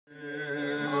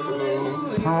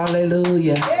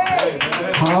Hallelujah.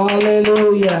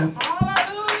 Hallelujah.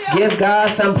 Give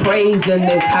God some praise in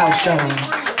this house, y'all.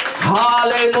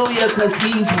 Hallelujah, because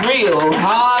he's real.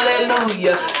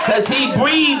 Hallelujah, because he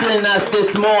breathed in us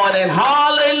this morning.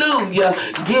 Hallelujah.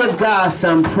 Give God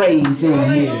some praise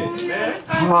in here.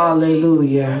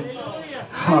 Hallelujah.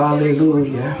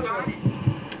 Hallelujah.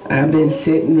 I've been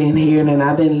sitting in here and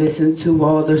I've been listening to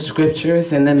all the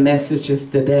scriptures and the messages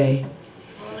today.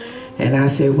 And I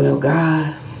said, well,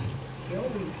 God,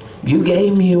 you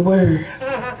gave me a word.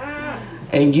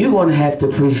 And you're going to have to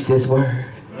preach this word.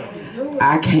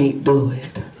 I can't do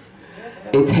it.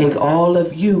 It take all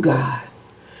of you, God.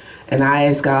 And I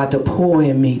asked God to pour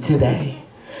in me today.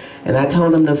 And I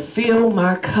told him to fill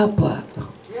my cup up.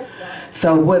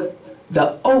 So what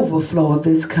the overflow of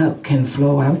this cup can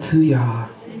flow out to y'all.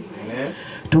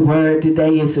 The word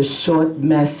today is a short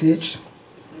message.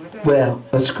 Well,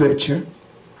 a scripture.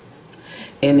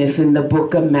 And it's in the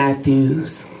book of Matthew,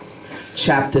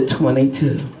 chapter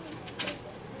 22.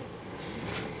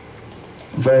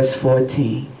 Verse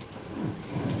 14.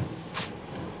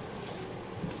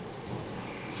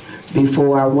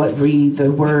 Before I read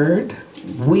the word,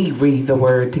 we read the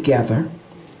word together.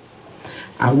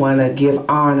 I want to give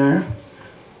honor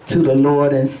to the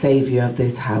Lord and Savior of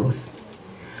this house,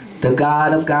 the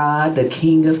God of God, the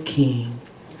King of Kings,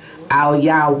 our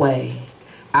Yahweh,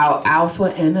 our Alpha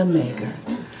and Omega.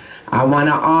 I want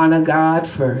to honor God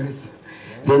first.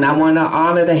 Then I want to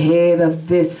honor the head of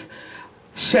this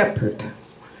shepherd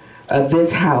of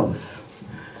this house,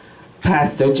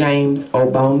 Pastor James O.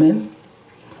 Bowman,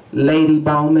 Lady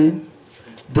Bowman,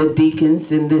 the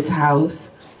deacons in this house,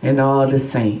 and all the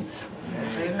saints.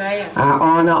 Amen. I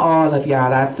honor all of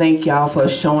y'all. I thank y'all for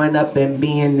showing up and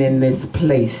being in this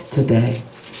place today.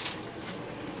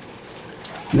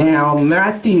 Now,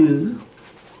 Matthew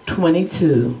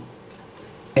 22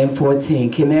 and 14.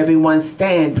 Can everyone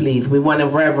stand, please? We want to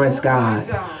reverence God.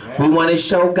 We want to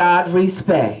show God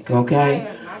respect,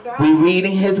 okay? We're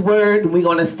reading his word. We're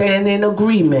going to stand in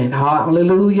agreement.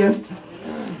 Hallelujah.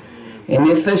 And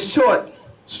it's a short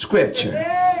scripture.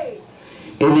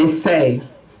 And it says,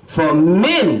 for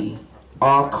many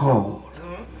are called,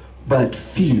 but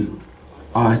few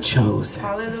are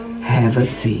chosen. Have a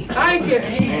seat.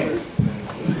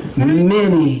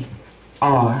 Many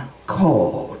are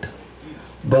called,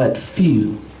 but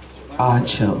few are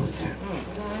chosen.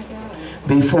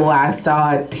 Before I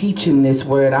start teaching this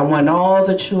word, I want all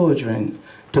the children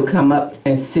to come up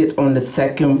and sit on the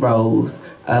second rows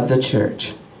of the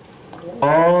church.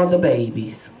 All the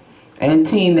babies and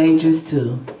teenagers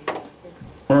too,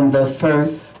 on the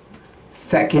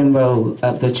second row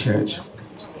of the church.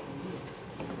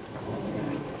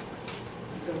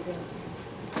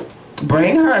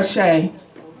 Bring her, Shay.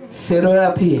 Sit her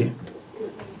up here.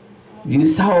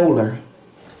 You hold her.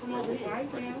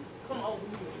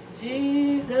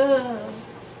 Jesus,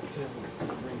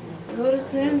 go to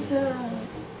center,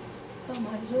 so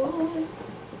my joy.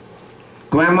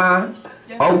 Grandma,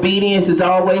 obedience is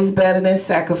always better than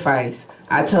sacrifice.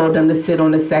 I told them to sit on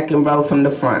the second row from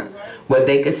the front, where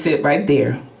they could sit right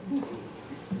there.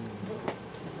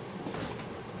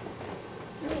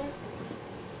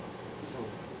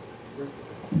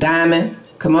 Diamond,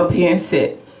 come up here and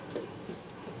sit.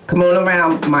 Come on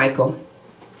around, Michael.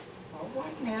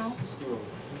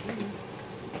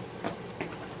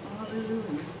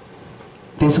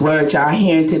 This word y'all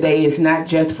hearing today is not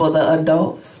just for the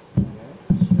adults,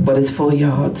 but it's for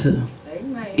y'all too.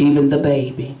 Amen. Even the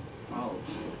baby.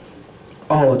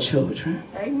 All children.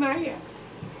 Amen.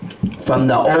 From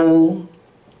the old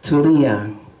to the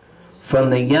young. From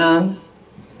the young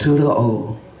to the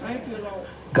old. Thank you, Lord.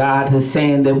 God is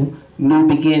saying that New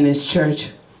Beginnings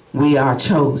Church, we are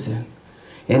chosen.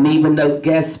 And even the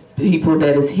guest people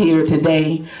that is here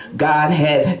today, God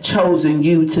has chosen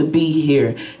you to be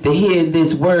here, to hear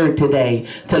this word today,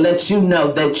 to let you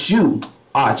know that you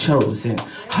are chosen.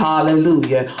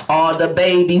 Hallelujah. All the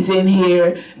babies in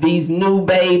here, these new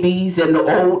babies and the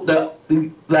old, the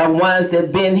ones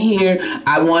that been here,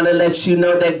 I want to let you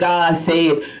know that God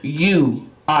said you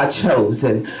are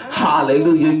chosen.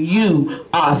 Hallelujah. You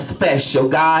are special.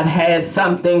 God has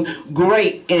something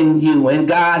great in you, and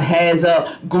God has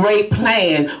a great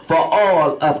plan for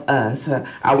all of us.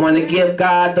 I want to give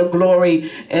God the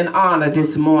glory and honor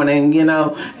this morning. You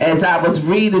know, as I was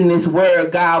reading this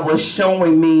word, God was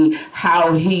showing me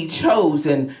how he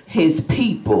chosen his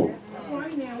people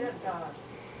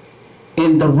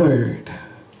in the word.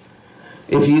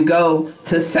 If you go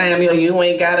to Samuel, you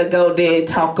ain't got to go there and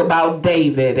talk about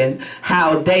David and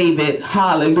how David,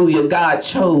 hallelujah, God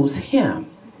chose him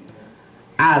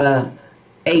out of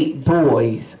 8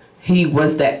 boys he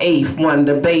was the 8th one,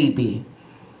 the baby.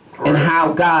 12. And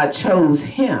how God chose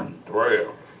him.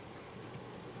 12.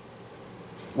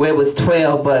 Where it was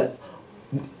 12, but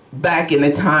back in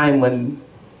the time when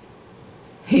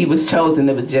he was chosen,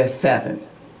 it was just 7.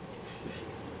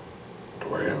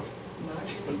 12.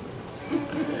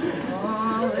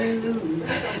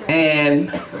 And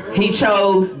he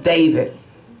chose David.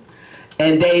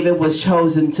 And David was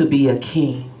chosen to be a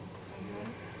king.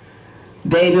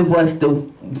 David was the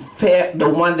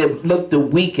one that looked the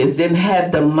weakest, didn't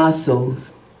have the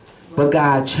muscles, but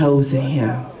God chose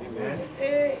him.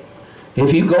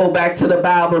 If you go back to the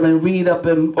Bible and read up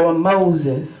on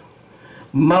Moses,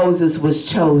 Moses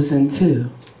was chosen too.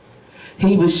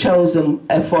 He was chosen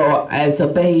as a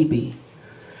baby.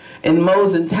 In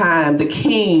Moses' time, the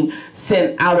king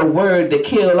sent out a word to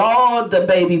kill all the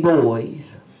baby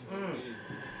boys.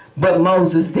 But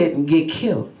Moses didn't get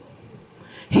killed.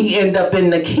 He ended up in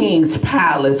the king's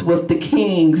palace with the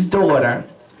king's daughter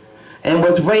and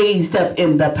was raised up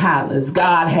in the palace.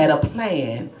 God had a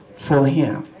plan for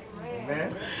him.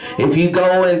 Amen. If you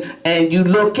go and you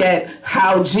look at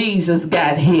how Jesus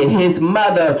got here, his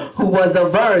mother, who was a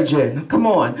virgin, come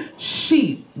on,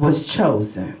 she was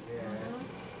chosen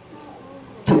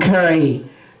to carry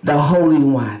the Holy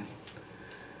One,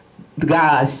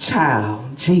 God's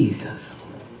child, Jesus.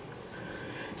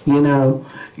 You know,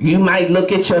 you might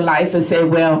look at your life and say,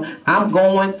 well, I'm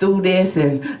going through this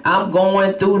and I'm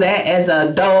going through that as an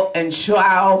adult and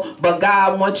child, but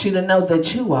God wants you to know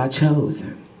that you are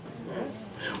chosen.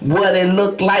 What it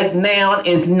looked like now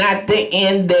is not the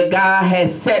end that God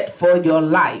has set for your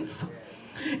life.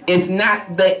 It's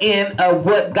not the end of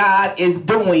what God is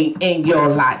doing in your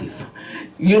life.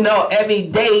 You know, every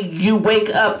day you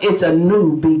wake up, it's a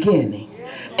new beginning.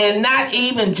 And not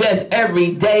even just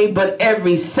every day, but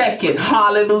every second.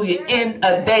 Hallelujah. In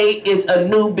a day is a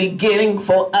new beginning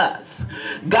for us.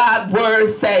 God's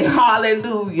words say,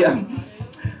 hallelujah.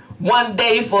 One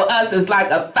day for us is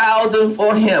like 1,000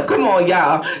 for him. Come on,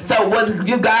 y'all. So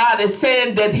what God is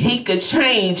saying, that he could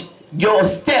change your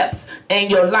steps and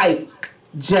your life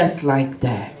just like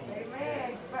that.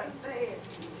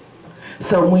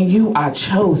 So when you are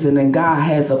chosen and God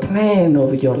has a plan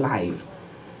over your life,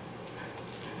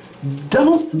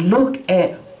 don't look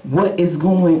at what is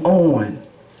going on.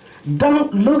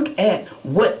 Don't look at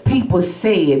what people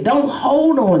said. Don't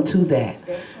hold on to that.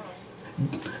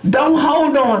 Don't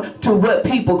hold on to what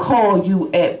people call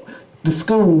you at the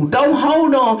school. Don't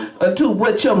hold on to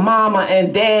what your mama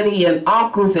and daddy and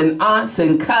uncles and aunts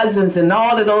and cousins and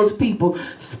all of those people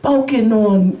spoken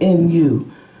on in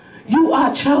you. You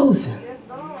are chosen.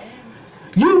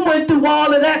 You went through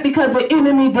all of that because the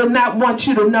enemy did not want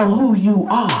you to know who you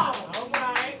are.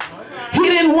 He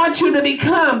didn't want you to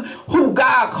become who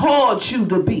God called you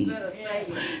to be.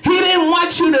 He didn't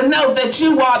want you to know that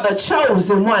you are the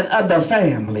chosen one of the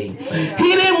family.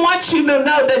 He didn't want you to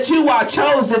know that you are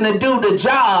chosen to do the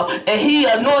job, and he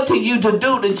anointed you to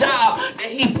do the job that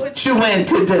he put you in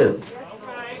to do.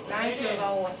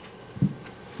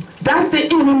 That's the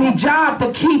enemy's job,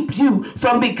 to keep you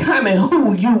from becoming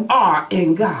who you are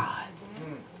in God.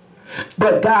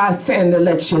 But God's saying to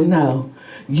let you know,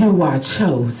 you are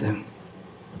chosen.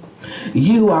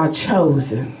 You are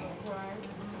chosen.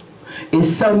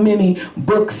 There's so many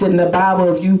books in the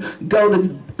Bible. If you go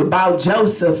to about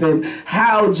Joseph and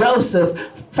how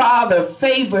Joseph's father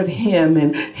favored him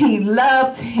and he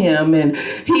loved him and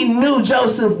he knew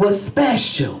Joseph was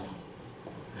special.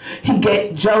 He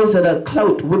gave Joseph a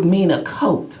cloak, would mean a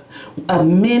coat of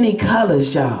many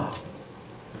colors, y'all.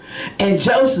 And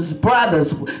Joseph's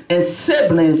brothers and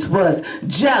siblings was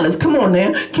jealous. Come on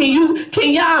now. Can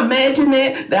y'all imagine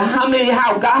that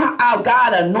how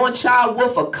God anoint y'all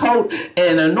with a coat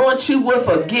and anoint you with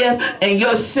a gift, and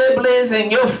your siblings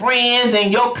and your friends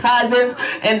and your cousins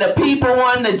and the people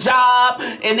on the job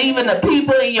and even the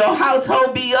people in your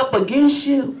household be up against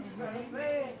you?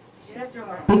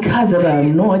 Because of the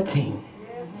anointing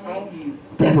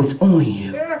that is on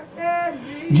you.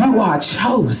 You are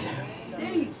chosen.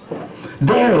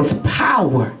 There is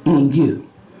power in you.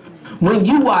 When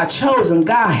you are chosen,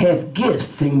 God has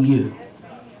gifts in you.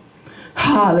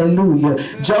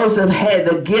 Hallelujah. Joseph had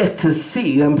the gift to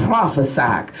see and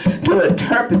prophesy, to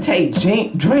interpret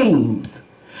dreams.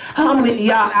 How many of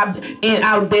y'all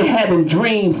out there having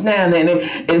dreams now and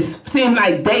it seems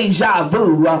like deja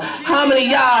vu? How many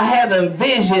of y'all having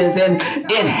visions and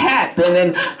it happened?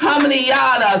 And how many of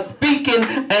y'all are speaking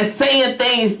and saying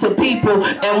things to people,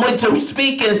 and when you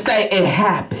speak and say it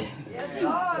happened?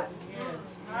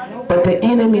 But the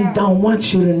enemy don't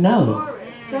want you to know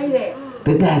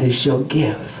that that is your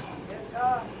gift.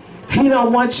 He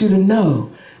don't want you to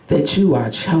know that you are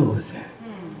chosen.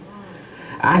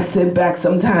 I sit back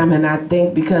sometime and I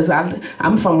think, because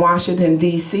I'm from Washington,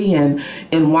 D.C., and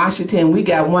in Washington we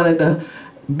got one of the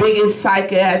biggest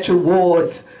psychiatric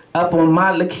wards up on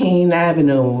Martin Luther King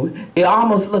Avenue. It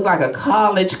almost looked like a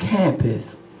college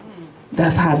campus.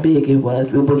 That's how big it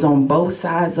was. It was on both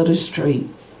sides of the street.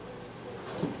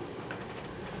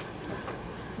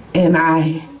 And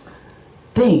I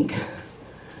think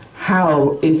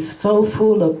how it's so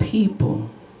full of people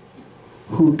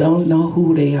who don't know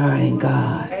who they are in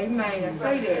God. Amen.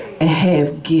 Say that. And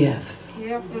have gifts.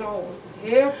 Yes, Lord.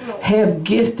 Yes, Lord. Have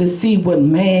gifts to see what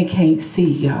man can't see,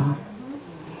 y'all.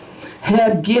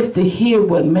 Have gifts to hear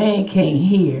what man can't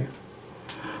hear,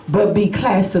 but be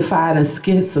classified as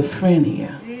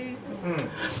schizophrenia.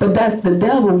 But that's the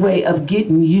devil way of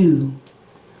getting you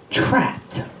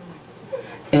trapped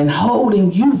and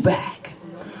holding you back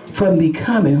from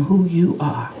becoming who you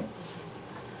are.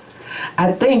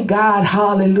 I thank God,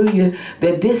 hallelujah,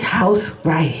 that this house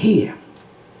right here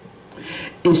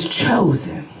is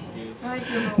chosen.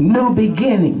 New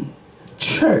beginning,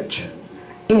 church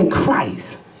in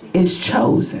Christ is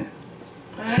chosen.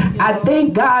 I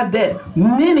thank God that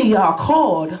many are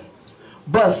called,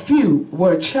 but few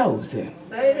were chosen.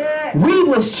 We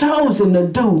was chosen to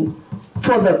do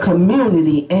for the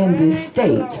community and the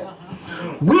state.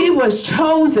 We was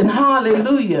chosen,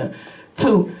 hallelujah,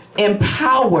 to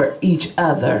empower each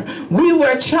other. We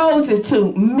were chosen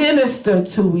to minister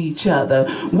to each other.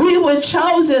 We were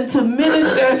chosen to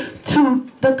minister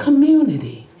to the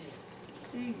community.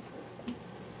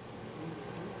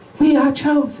 We are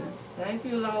chosen. Thank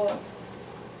you, Lord.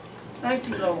 Thank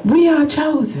you, Lord. We are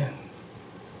chosen.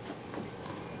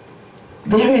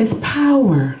 There is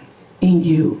power in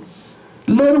you.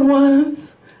 Little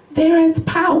ones, there is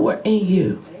power in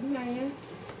you. Amen.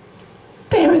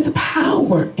 There is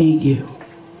power in you.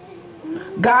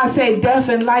 God said death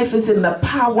and life is in the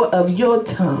power of your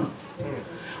tongue.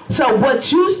 So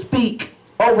what you speak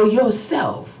over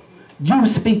yourself, you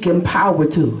speak in power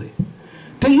to it.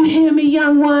 Do you hear me,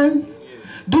 young ones?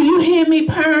 Do you hear me,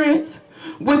 parents?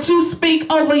 What you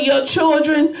speak over your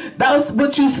children, that's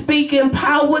what you speak in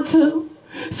power to.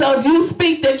 So if you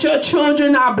speak that your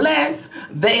children are blessed,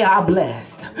 they are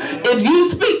blessed. If you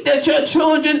speak that your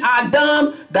children are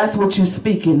dumb, that's what you're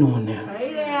speaking on them.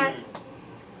 Say that.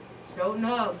 Show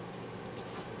enough.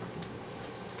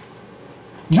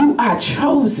 You are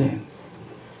chosen.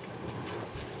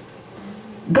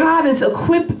 God has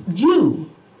equipped you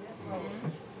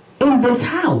in this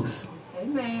house.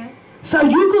 Amen. So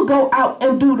you could go out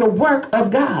and do the work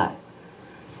of God.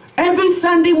 Every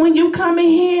Sunday when you come in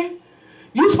here,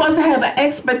 you're supposed to have an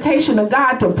expectation of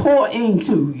God to pour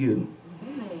into you.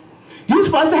 You're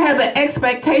supposed to have an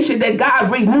expectation that God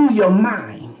renew your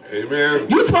mind. Amen.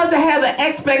 You're supposed to have an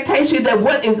expectation that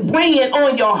what is weighing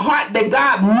on your heart, that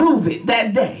God move it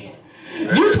that day.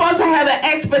 Amen. You're supposed to have an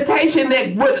expectation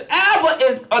that whatever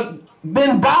is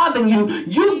been bothering you,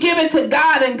 you give it to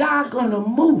God and God gonna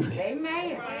move it.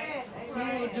 Amen.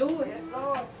 Amen. He will do it.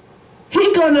 Lord.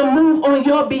 He gonna move on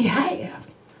your behalf.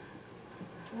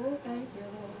 Oh, thank you,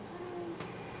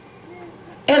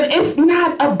 Lord. And it's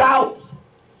not about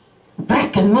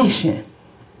recognition.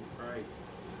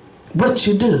 What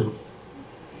you do.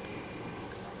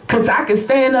 Because I can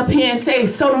stand up here and say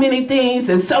so many things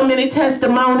and so many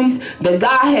testimonies that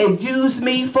God had used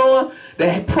me for, that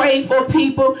had prayed for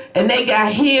people and they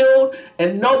got healed,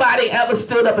 and nobody ever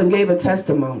stood up and gave a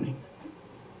testimony.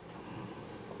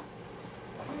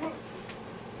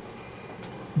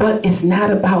 But it's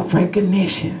not about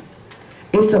recognition.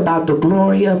 It's about the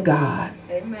glory of God.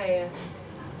 Amen.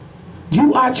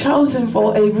 You are chosen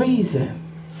for a reason.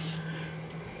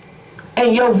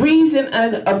 And your reason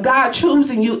of God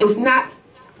choosing you is not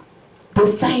the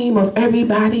same of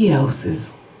everybody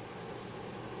else's.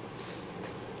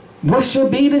 What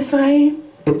should be the same?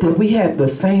 If we have the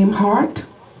same heart,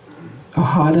 a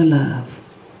heart of love,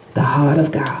 the heart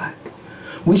of God.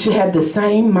 We should have the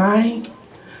same mind,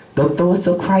 the thoughts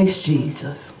of Christ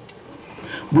Jesus.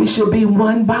 We should be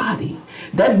one body.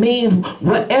 That means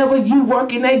whatever you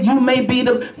working at, you may be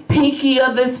the pinky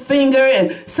of this finger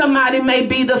and somebody may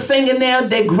be the fingernail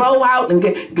that grow out and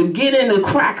get in the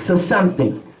cracks or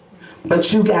something.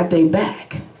 But you got their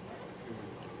back.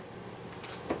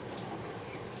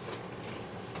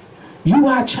 You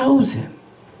are chosen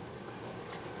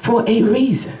for a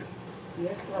reason.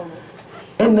 Yes, Lord.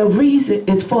 And the reason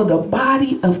is for the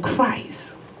body of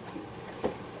Christ.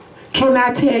 Can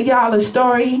I tell y'all a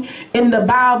story in the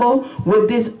Bible with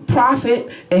this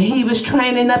prophet, and he was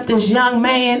training up this young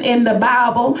man in the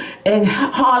Bible, and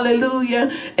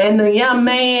hallelujah, and the young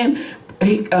man,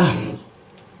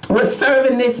 was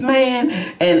serving this man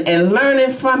and learning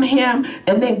from him,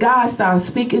 and then God started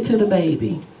speaking to the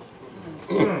baby.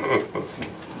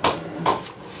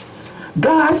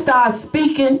 God started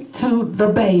speaking to the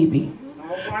baby.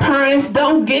 Parents,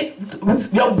 don't get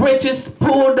your britches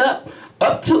pulled up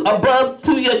to above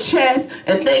to your chest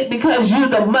and think because you're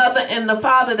the mother and the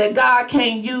father that God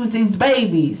can't use these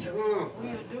babies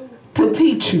to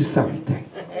teach you something.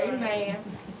 Amen.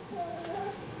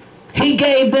 He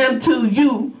gave them to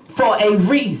you for a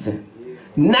reason.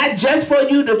 Not just for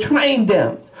you to train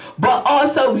them, but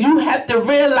also you have to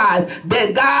realize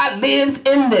that God lives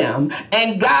in them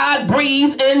and God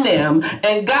breathes in them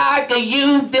and God can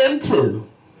use them too.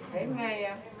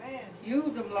 Amen.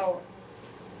 Use them, Lord.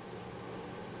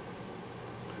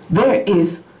 There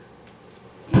is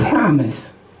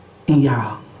promise in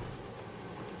y'all.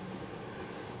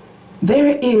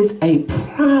 There is a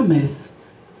promise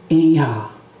in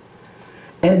y'all.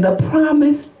 And the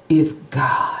promise is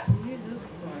God.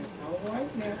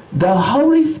 The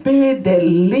Holy Spirit that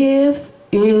lives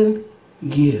in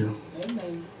you.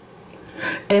 Amen.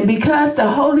 And because the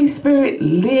Holy Spirit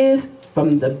lives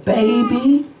from the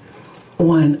baby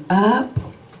on up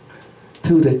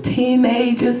to the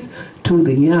teenagers, to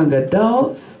the young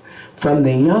adults, from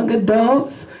the young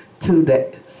adults to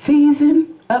the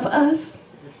season of us,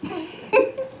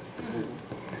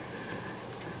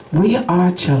 we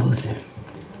are chosen.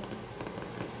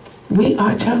 We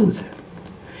are chosen.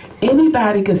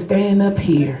 Anybody can stand up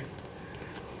here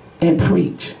and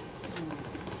preach.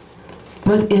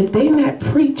 But if they're not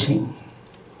preaching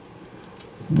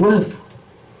with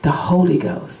the Holy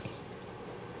Ghost,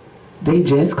 they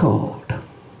just called.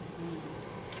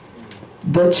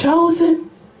 The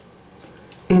chosen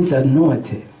is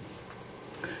anointed.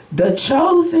 The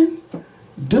chosen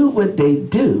do what they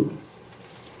do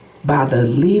by the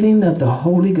leading of the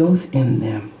Holy Ghost in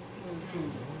them.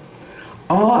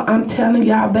 All I'm telling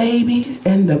y'all babies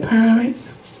and the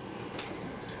parents,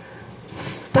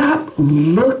 stop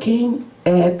looking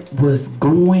at what's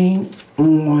going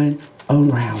on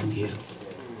around you.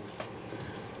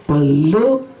 But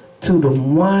look to the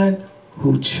one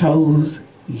who chose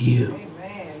you.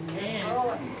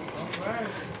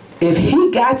 If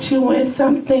he got you in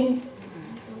something,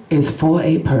 it's for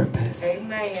a purpose.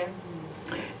 Amen.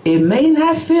 It may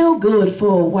not feel good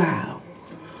for a while,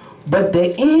 but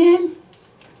the end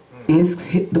is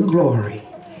the glory.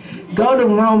 Go to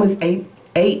Romans 8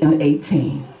 and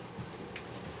 18.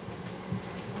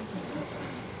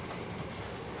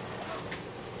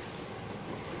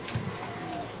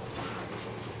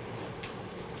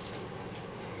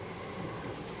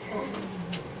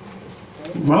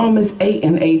 Romans 8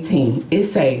 and 18. It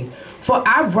says, "For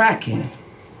I reckon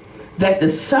that the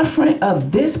suffering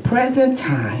of this present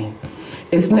time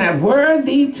is not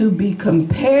worthy to be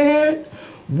compared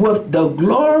with the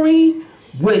glory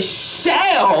which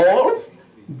shall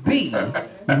be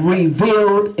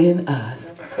revealed in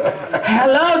us."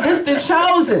 Hello, this the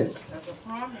chosen.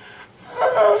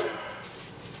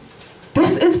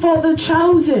 This is for the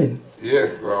chosen.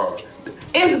 Yes, Lord.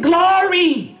 It's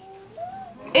glory.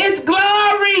 It's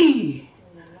glory.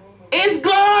 It's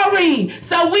glory.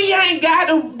 So we ain't got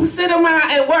to sit around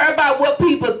and worry about what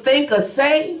people think or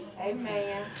say.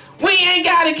 Amen. We ain't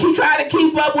got to try to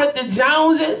keep up with the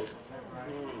Joneses.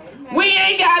 We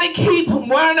ain't got to keep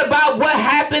worrying about what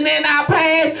happened in our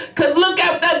past. Because look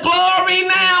at the glory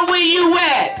now where you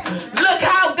at. Look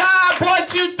how God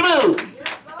brought you through.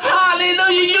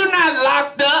 Hallelujah. You're not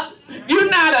locked up. You're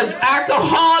not an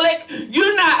alcoholic.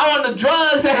 You're not on the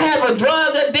drugs and have a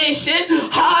drug addiction.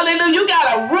 Hallelujah. You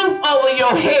got a roof over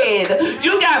your head.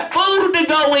 You got food to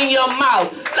go in your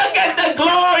mouth. Look at the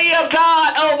glory of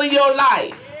God over your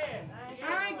life.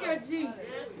 Thank you, Jesus.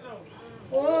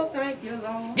 Oh, thank you,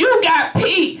 Lord. You got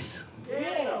peace.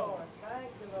 Yeah.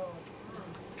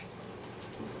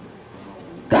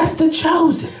 That's the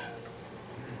chosen.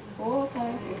 Oh,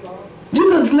 thank you, Lord. You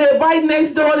can live right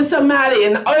next door to somebody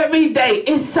and every day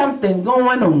it's something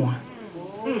going on.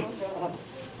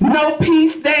 No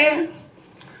peace there.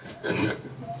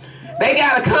 They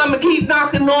gotta come and keep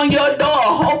knocking on your door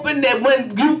hoping that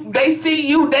when they see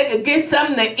you they could get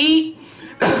something to eat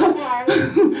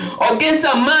or get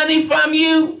some money from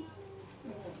you.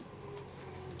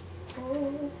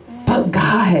 But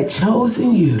God had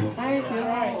chosen you. Thank you,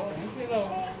 Lord.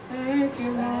 Thank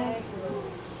you, Lord.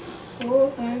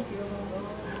 Oh, thank you, Lord.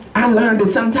 I learned that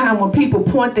sometimes when people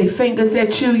point their fingers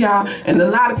at you, y'all, and a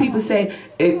lot of people say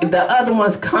the other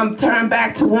ones turn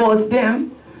back towards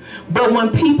them. But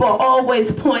when people are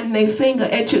always pointing their finger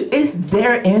at you, it's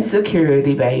their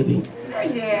insecurity, baby.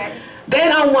 Say that. They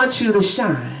don't want you to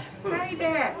shine. Say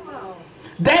that.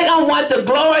 They don't want the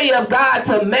glory of God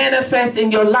to manifest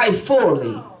in your life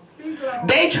fully.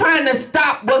 They trying to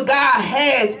stop what God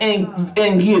has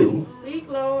in you.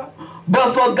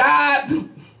 But for God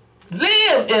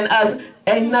live in us,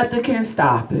 ain't nothing can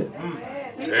stop it.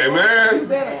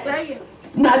 Amen.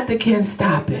 Nothing can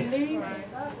stop it.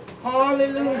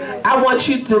 Hallelujah. I want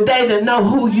you today to know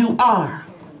who you are.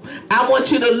 I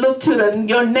want you to look to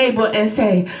your neighbor and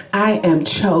say, I am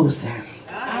chosen.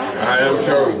 I am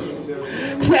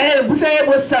chosen. Say it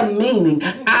with some meaning.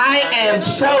 I am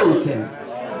chosen.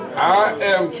 I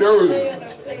am chosen.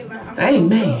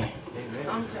 Amen.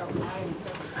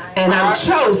 And I'm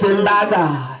chosen by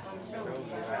God.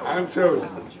 I'm chosen.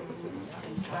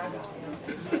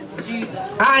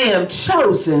 I am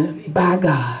chosen by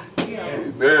God.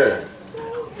 Amen.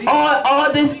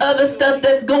 All this other stuff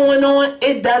that's going on,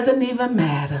 it doesn't even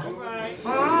matter.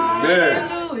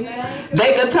 Amen.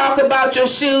 They can talk about your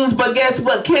shoes, but guess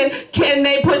what? Can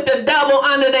they put the devil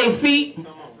under their feet?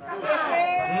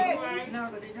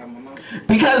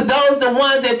 Because those the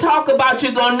ones that talk about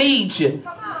you gonna need you.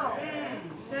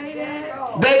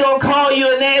 They gonna call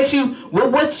you and ask you, well,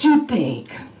 what you think?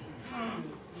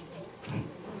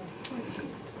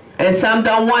 And some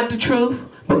don't want the truth,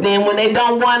 but then when they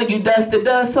don't want it, you dust the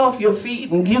dust off your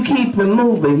feet and you keep it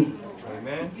moving.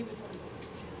 Amen.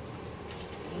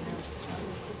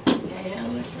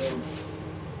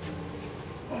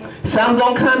 Some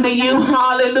gonna come to you,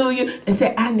 hallelujah, and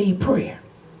say, I need prayer.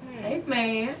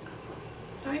 Amen.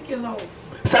 Thank you, Lord.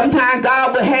 Sometimes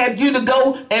God will have you to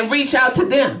go and reach out to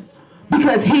them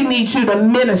because he needs you to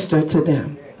minister to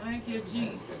them. Thank you,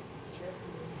 Jesus.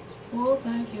 Oh,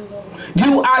 thank you, Lord.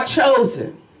 You are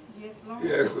chosen. Yes, Lord.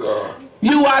 Yes, Lord.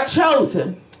 You are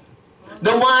chosen.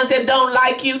 The ones that don't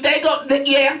like you, they go,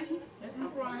 yeah, That's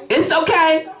all right. it's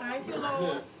okay. Thank you,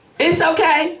 Lord. It's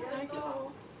okay. Thank you,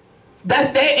 Lord.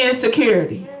 That's their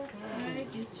insecurity.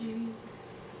 Thank you, Jesus.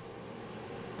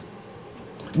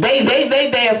 They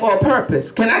there for a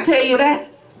purpose. Can I tell you that?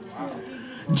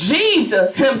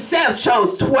 Jesus himself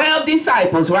chose 12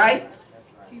 disciples, right?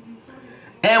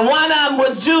 And one of them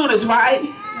was Judas, right?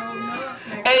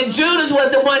 And Judas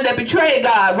was the one that betrayed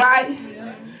God, right?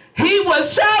 He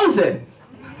was chosen.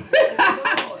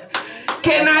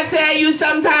 Can I tell you,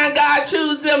 sometimes God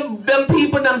chooses them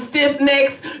people, them stiff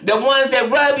necks, the ones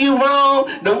that rub you wrong,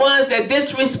 the ones that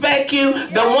disrespect you,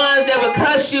 the ones that will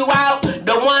cuss you out,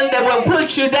 the ones that will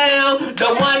put you down,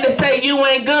 the ones that say you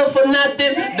ain't good for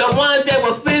nothing, the ones that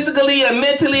will physically and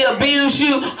mentally abuse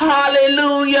you.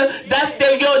 Hallelujah. That's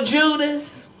your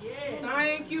Judas.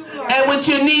 Thank you, Lord. And what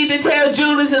you need to tell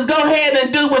Judas is go ahead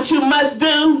and do what you must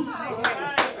do.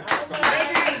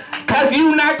 Because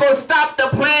you're not going to stop the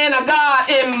plan of God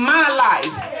in my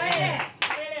life.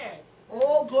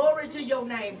 Oh, glory to your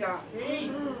name, God.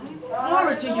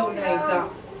 Glory to your name,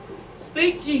 God.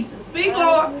 Speak, Jesus. Speak,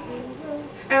 Lord.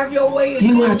 Have your way.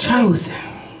 You are chosen.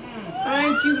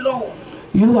 Thank you, Lord.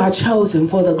 You are chosen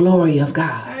for the glory of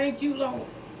God. Thank you, Lord.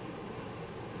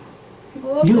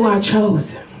 Oh, You are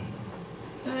chosen.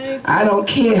 thank I don't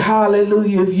care,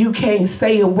 hallelujah, if you can't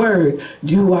say a word,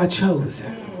 you are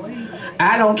chosen.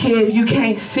 I don't care if you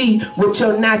can't see with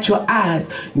your natural eyes,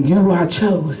 you are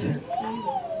chosen.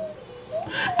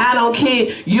 I don't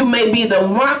care, you may be the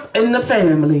rump in the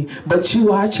family, but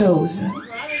you are chosen.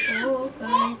 Oh,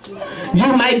 thank you.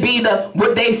 You may be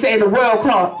what they say the world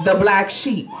called the black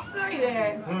sheep, Say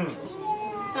that.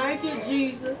 Thank you,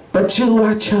 Jesus. but you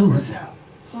are chosen.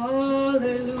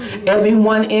 Hallelujah.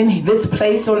 Everyone in this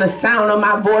place, on the sound of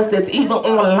my voice, that's even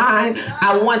online,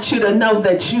 I want you to know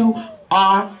that you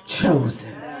are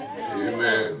chosen.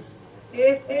 Amen.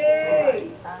 Hey,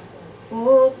 hey.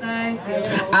 Oh, thank you,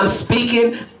 Lord. I'm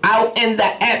speaking out in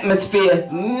the atmosphere.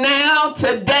 Now,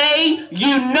 today,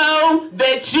 you know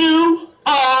that you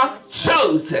are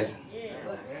chosen.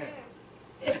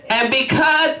 And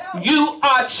because you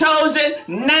are chosen,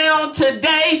 now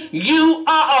today you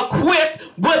are equipped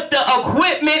with the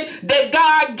equipment that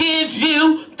God gives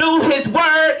you through his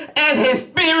word and his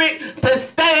spirit to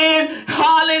stand,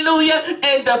 hallelujah,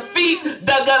 and defeat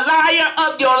the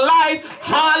Goliath of your life,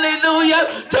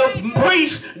 hallelujah, to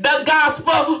preach the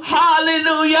gospel,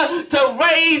 hallelujah, to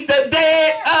raise the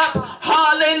dead up,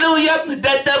 hallelujah,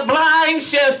 that the blind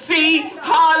shall see,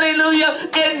 hallelujah,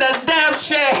 and the deaf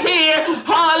shall hear,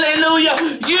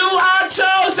 hallelujah. You are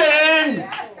chosen.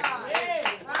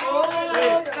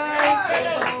 Oh,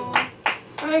 thank you, Lord.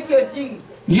 Thank you, Jesus.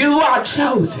 You are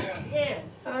chosen.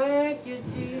 Thank you,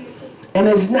 Jesus. And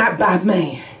it's not by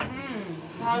man.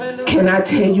 Hallelujah. Can I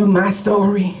tell you my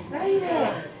story? Say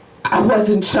that. I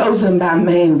wasn't chosen by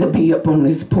man to be up on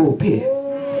this pulpit.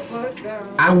 Oh, but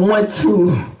God. I went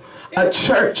to a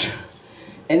church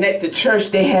And at the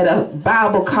church, they had a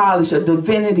Bible college, a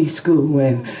divinity school,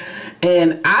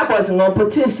 and I wasn't going to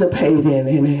participate in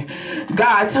it. And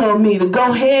God told me to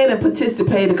go ahead and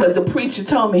participate because the preacher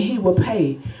told me he would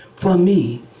pay for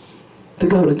me to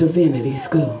go to divinity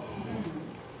school.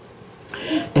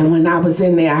 And when I was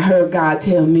in there, I heard God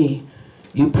tell me,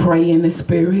 you pray in the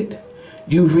Spirit,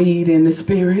 you read in the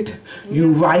Spirit,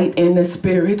 you write in the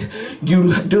Spirit,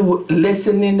 you do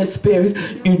listen in the Spirit,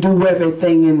 you do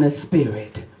everything in the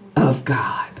Spirit of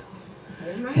God.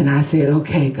 And I said,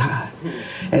 okay, God.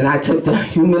 And I took the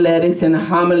humiletics and the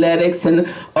homiletics and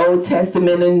the Old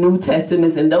Testament and New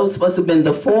Testaments, and those supposed to have been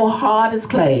the 4 hardest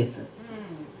classes.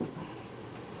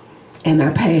 And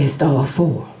I passed all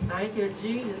 4. Thank you,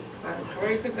 Jesus.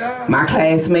 Praise God. My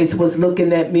classmates was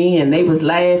looking at me and they was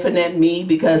laughing at me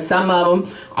because some of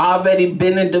them already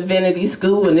been in divinity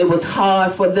school and it was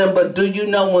hard for them. But do you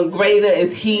know when greater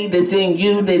is he that's in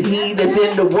you than he that's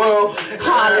in the world?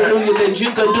 Hallelujah. That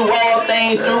you can do all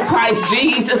things through Christ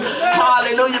Jesus.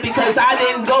 Hallelujah. Because I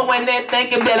didn't go in there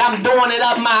thinking that I'm doing it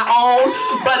of my own,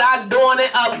 but I'm doing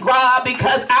it of God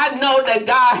because I know that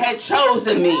God had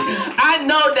chosen me. I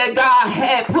know that God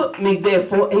had put me there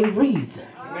for a reason.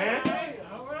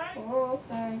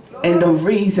 And the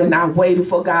reason I waited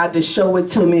for God to show it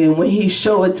to me, and when he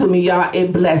showed it to me, y'all,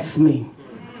 it blessed me.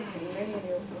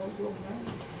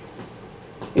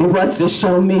 It was to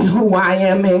show me who I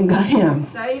am in him.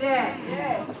 Say that.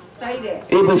 Yes. Say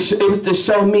that. It was to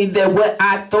show me that what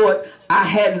I thought I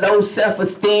had low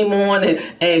self-esteem on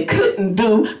and couldn't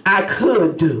do, I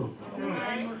could do.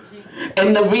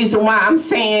 And the reason why I'm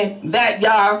saying that,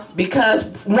 y'all,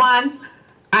 because 1,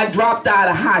 I dropped out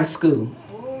of high school.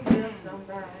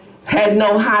 Had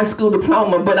no high school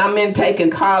diploma, but I'm in taking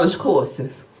college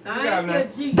courses.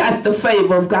 That's the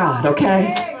favor of God,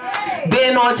 okay?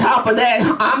 Then on top of that,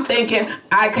 I'm thinking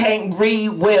I can't read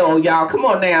well, y'all. Come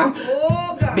on now.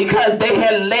 Because they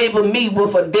had labeled me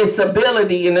with a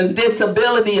disability, and a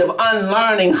disability of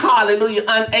unlearning. Hallelujah.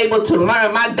 Unable to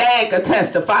learn. My dad could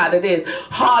testify to this.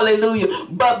 Hallelujah.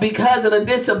 But because of the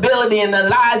disability and the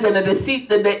lies and the deceit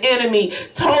that the enemy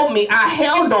told me, I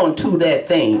held on to that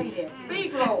thing.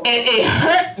 And it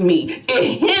hurt me.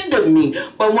 It hindered me.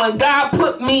 But when God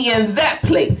put me in that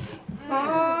place,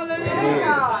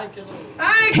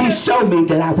 he showed me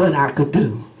that what I could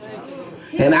do.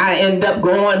 And I ended up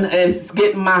going and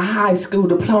getting my high school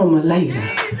diploma later.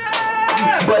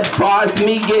 But as far as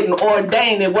me getting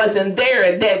ordained, it wasn't there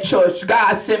at that church.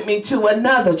 God sent me to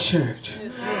another church.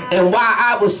 And while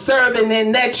I was serving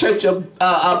in that church, a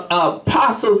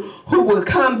apostle who would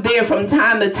come there from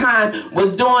time to time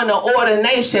was doing the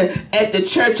ordination at the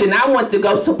church, and I went to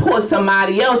go support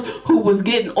somebody else who was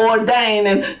getting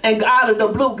ordained, and out of the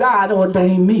blue, God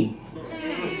ordained me.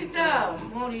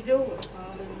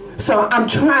 So I'm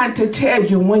trying to tell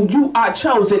you, when you are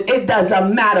chosen, it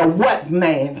doesn't matter what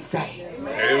man say.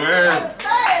 Amen.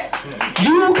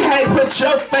 You can't put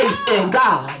your faith in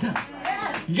God.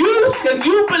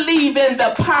 You believe in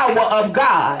the power of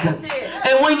God.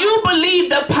 And when you believe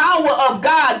the power of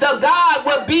God, the God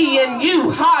will be in you.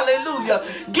 Hallelujah.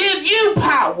 Give you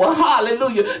power.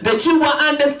 Hallelujah. That you will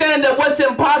understand that what's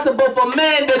impossible for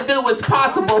man to do is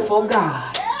possible for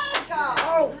God.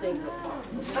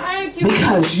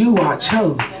 Because you are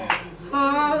chosen.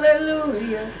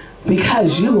 Hallelujah.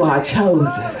 Because you are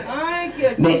chosen.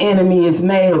 The enemy is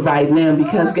mad right now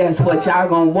because guess what? Y'all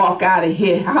gonna walk out of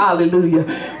here, hallelujah,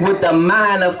 with the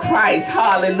mind of Christ,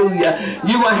 hallelujah.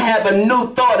 You're gonna have a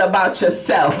new thought about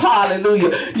yourself,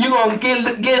 hallelujah. You're gonna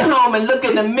get home and look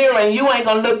in the mirror and you ain't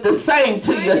gonna look the same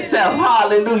to yourself,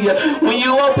 hallelujah. When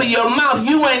you open your mouth,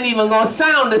 you ain't even gonna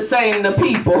sound the same to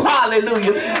people,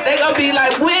 hallelujah. They gonna be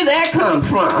like, where'd that come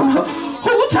from?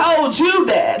 Who told you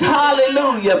that?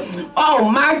 Hallelujah. Oh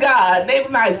my God. They be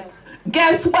like,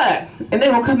 guess what? And they're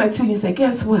going to come back to you and say,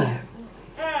 guess what?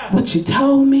 What you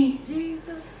told me,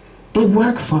 it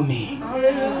worked for me.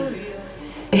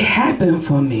 It happened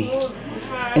for me.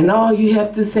 And all you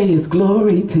have to say is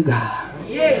glory to God.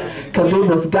 Because it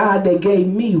was God that gave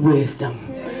me wisdom.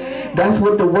 That's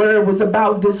what the word was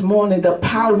about this morning, the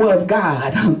power of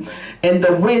God. And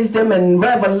the wisdom and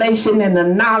revelation and the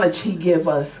knowledge he give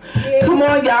us. Come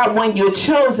on, y'all, when you're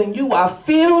chosen, you are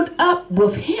filled up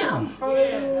with him.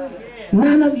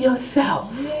 None of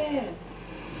yourself.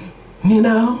 You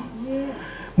know?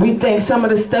 We think some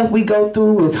of the stuff we go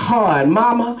through is hard.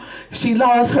 Mama, she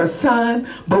lost her son,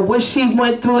 but what she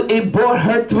went through, it brought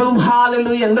her through.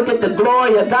 Hallelujah. And look at the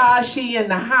glory of God. She in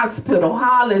the hospital.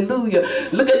 Hallelujah.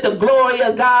 Look at the glory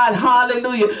of God.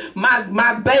 Hallelujah.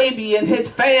 My baby and his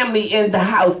family in the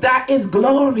house. That is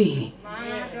glory.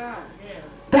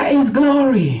 That is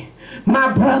glory.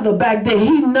 My brother back there,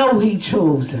 he know he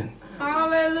chosen.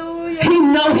 Hallelujah. He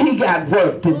know he got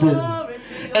work to do.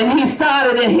 And he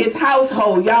started in his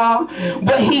household, y'all.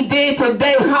 What he did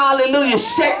today, hallelujah,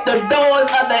 shut the doors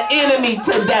of the enemy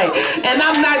today. And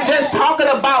I'm not just talking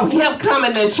about him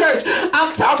coming to church.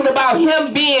 I'm talking about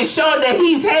him being sure that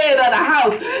he's head of the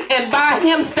house. And by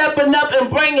him stepping up and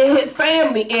bringing his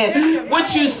family in.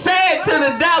 What you said to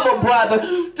the devil, brother,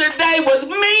 today was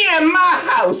me and my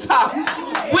house.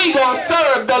 We gonna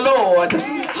serve the Lord.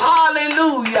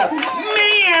 Hallelujah.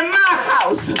 Me and my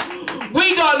house.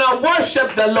 We gonna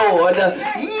worship the Lord.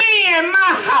 Me and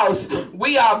my house,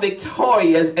 we are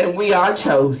victorious and we are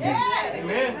chosen.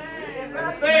 Amen.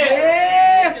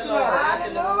 Yes, Lord.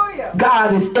 Hallelujah.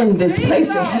 God is in this place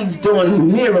and he's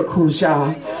doing miracles,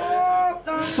 y'all.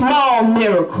 Small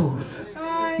miracles,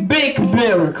 big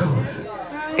miracles.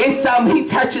 It's something he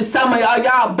touches some of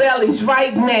y'all bellies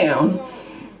right now.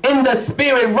 In the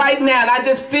spirit right now, and I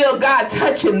just feel God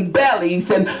touching bellies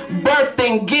and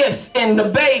birthing gifts in the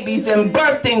babies and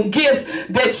birthing gifts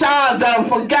that y'all done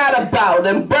forgot about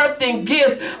and birthing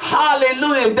gifts,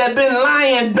 hallelujah, that been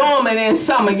lying dormant in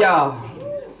some of y'all.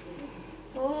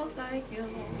 Oh, thank you,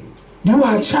 Lord. You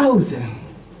are chosen.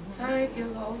 Thank you,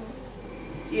 Lord.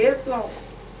 Yes, Lord.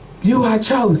 You are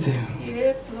chosen.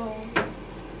 Yes, Lord.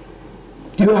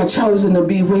 You are chosen to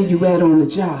be where you at on the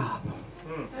job.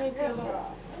 Thank you, Lord.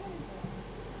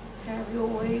 Have your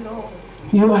way, Lord.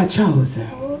 You are chosen.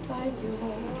 Oh, thank you,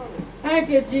 Lord. Thank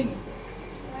you, Jesus.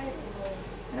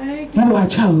 Thank you. You are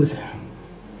chosen.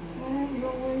 Have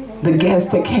your way, Lord. The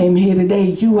guests that came here today,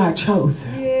 you are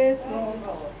chosen. Yes, Lord.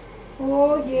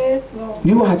 Oh, yes, Lord.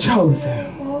 You are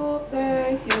chosen. Oh,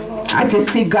 thank you, Lord. I just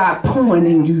see God pouring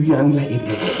in you, young lady.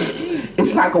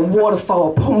 It's like a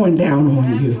waterfall pouring down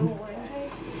on you.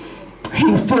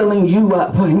 He's filling you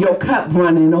up when your cup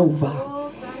running over.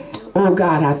 Oh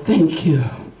God, I thank you.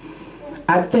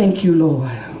 I thank you, Lord.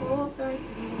 Oh, thank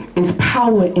you. It's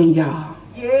power in y'all.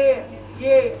 Yeah,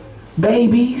 yeah.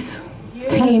 Babies,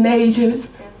 teenagers,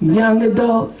 young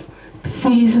adults,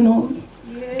 seasonals.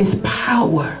 It's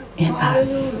power in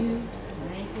us.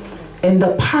 And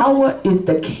the power is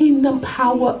the kingdom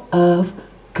power of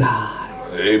God.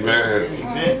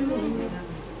 Amen.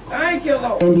 Thank you,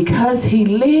 Lord. And because he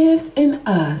lives in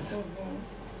us,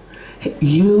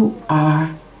 you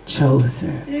are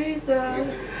chosen. Jesus.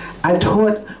 I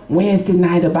taught Wednesday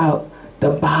night about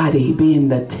the body being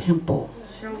the temple.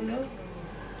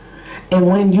 And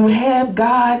when you have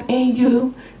God in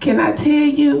you, can I tell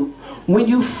you, when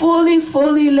you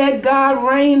fully let God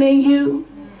reign in you,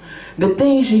 the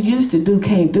things you used to do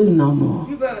can't do no more.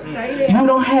 You better say that. You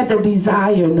don't have the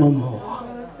desire no more.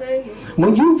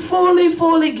 When you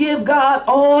fully give God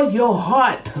all your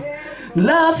heart,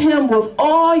 love him with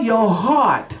all your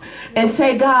heart, and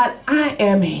say, God, I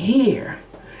am here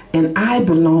and I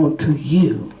belong to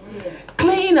you.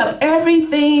 Clean up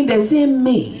everything that's in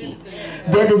me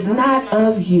that is not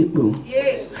of you,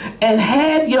 and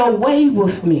have your way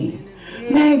with me.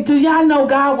 Man, do y'all know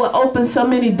God will open so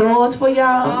many doors for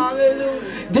y'all?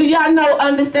 Do y'all know,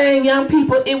 understand, young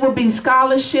people, it will be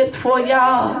scholarships for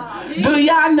y'all? Do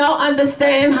y'all know,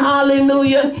 understand,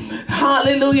 hallelujah,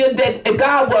 hallelujah, that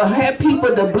God will have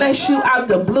people to bless you out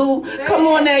the blue? Come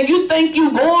on now, you think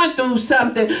you going through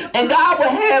something, and God will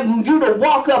have you to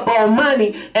walk up on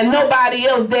money, and nobody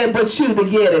else there but you to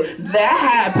get it.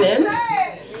 That happens.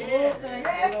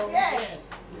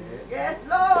 Yes,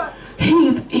 Lord.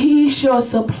 He's your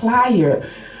supplier.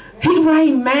 He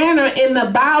rained manna in the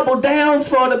Bible down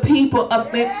for the people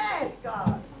of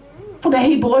that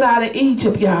he brought out of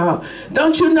Egypt, y'all.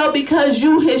 Don't you know, because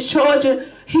you his children,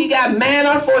 he got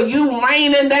manna for you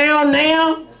raining down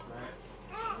now?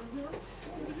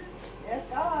 Yes,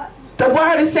 God. The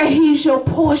word is say he's your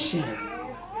portion.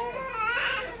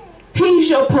 He's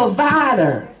your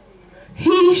provider.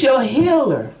 He's your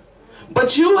healer.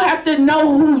 But you have to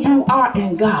know who you are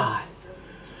in God.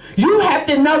 You have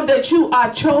to know that you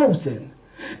are chosen.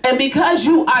 And because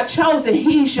you are chosen,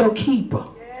 he's your keeper.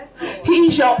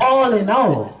 He's your all in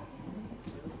all.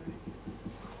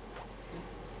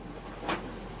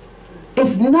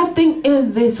 It's nothing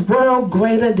in this world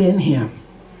greater than him.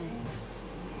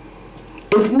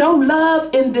 It's no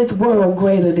love in this world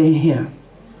greater than him.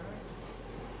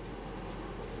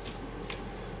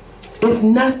 It's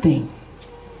nothing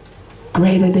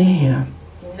greater than him.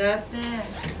 Nothing.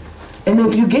 And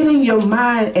if you get in your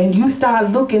mind and you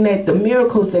start looking at the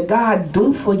miracles that God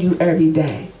do for you every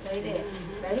day,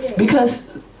 because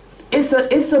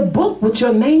it's a book with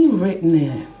your name written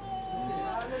in.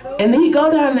 And he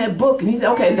go down that book and he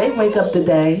said, okay, they wake up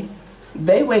today.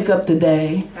 They wake up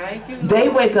today. They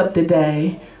wake up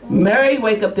today. Mary,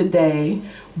 wake up today.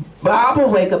 Barbara,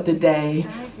 wake up today.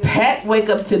 Pat, wake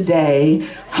up today.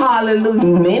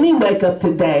 Hallelujah. Minnie, wake up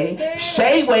today.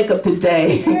 Shay, wake up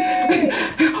today.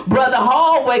 Brother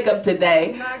Hall, wake up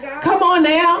today. Come on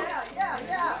now.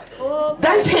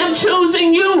 That's him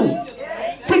choosing you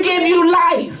to give you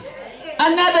life.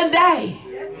 Another day.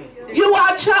 You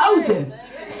are chosen.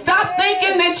 Stop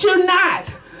thinking that you're not.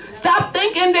 Stop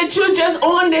thinking that you're just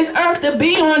on this earth to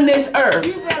be on this earth.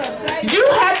 You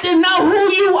have to know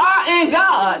who you are in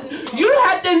God. You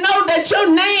have to know that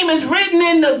your name is written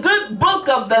in the good book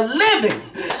of the living.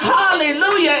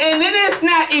 Hallelujah. And it is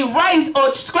not erased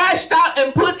or scratched out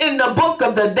and put in the book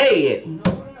of the dead.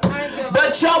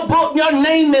 But your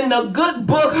name in the good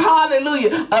book,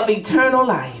 hallelujah, of eternal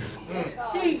life.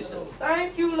 Jesus.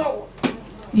 Thank you, Lord.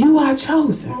 You are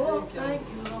chosen. Oh, thank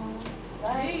you,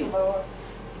 Lord.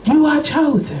 Jesus. You are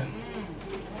chosen.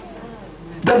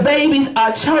 The babies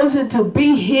are chosen to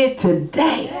be here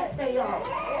today. Yes, they are.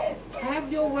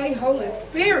 Have your way, Holy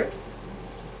Spirit.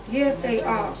 Yes, they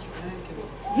are.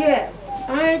 Yes.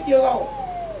 Thank you, Lord.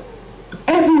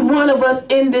 Every one of us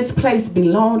in this place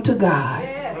belong to God.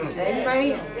 Yes.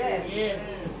 Amen.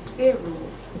 Yes.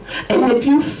 And if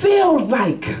you feel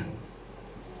like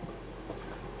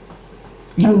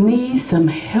you need some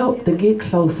help to get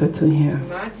closer to Him,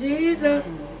 My Jesus.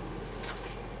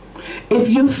 if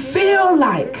you feel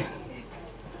like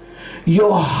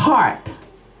your heart,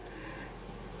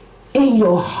 in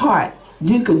your heart,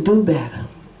 you could do better,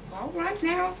 All right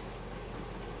now.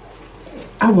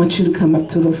 I want you to come up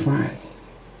to the front.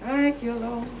 Thank you,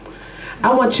 Lord.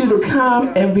 I want you to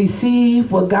come and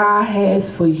receive what God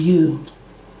has for you.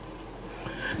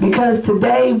 Because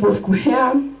today with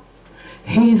Him,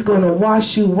 He's going to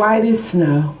wash you white as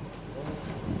snow.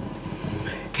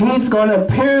 He's going to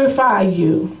purify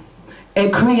you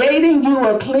and creating you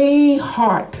a clean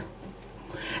heart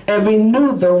and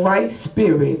renew the right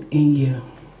spirit in you.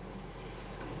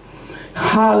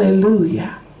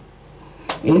 Hallelujah.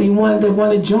 Anyone that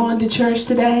want to join the church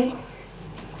today,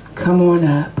 come on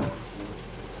up.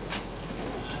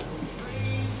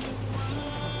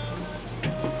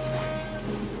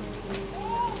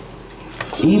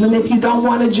 Even if you don't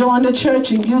want to join the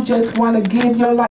church and you just want to give your life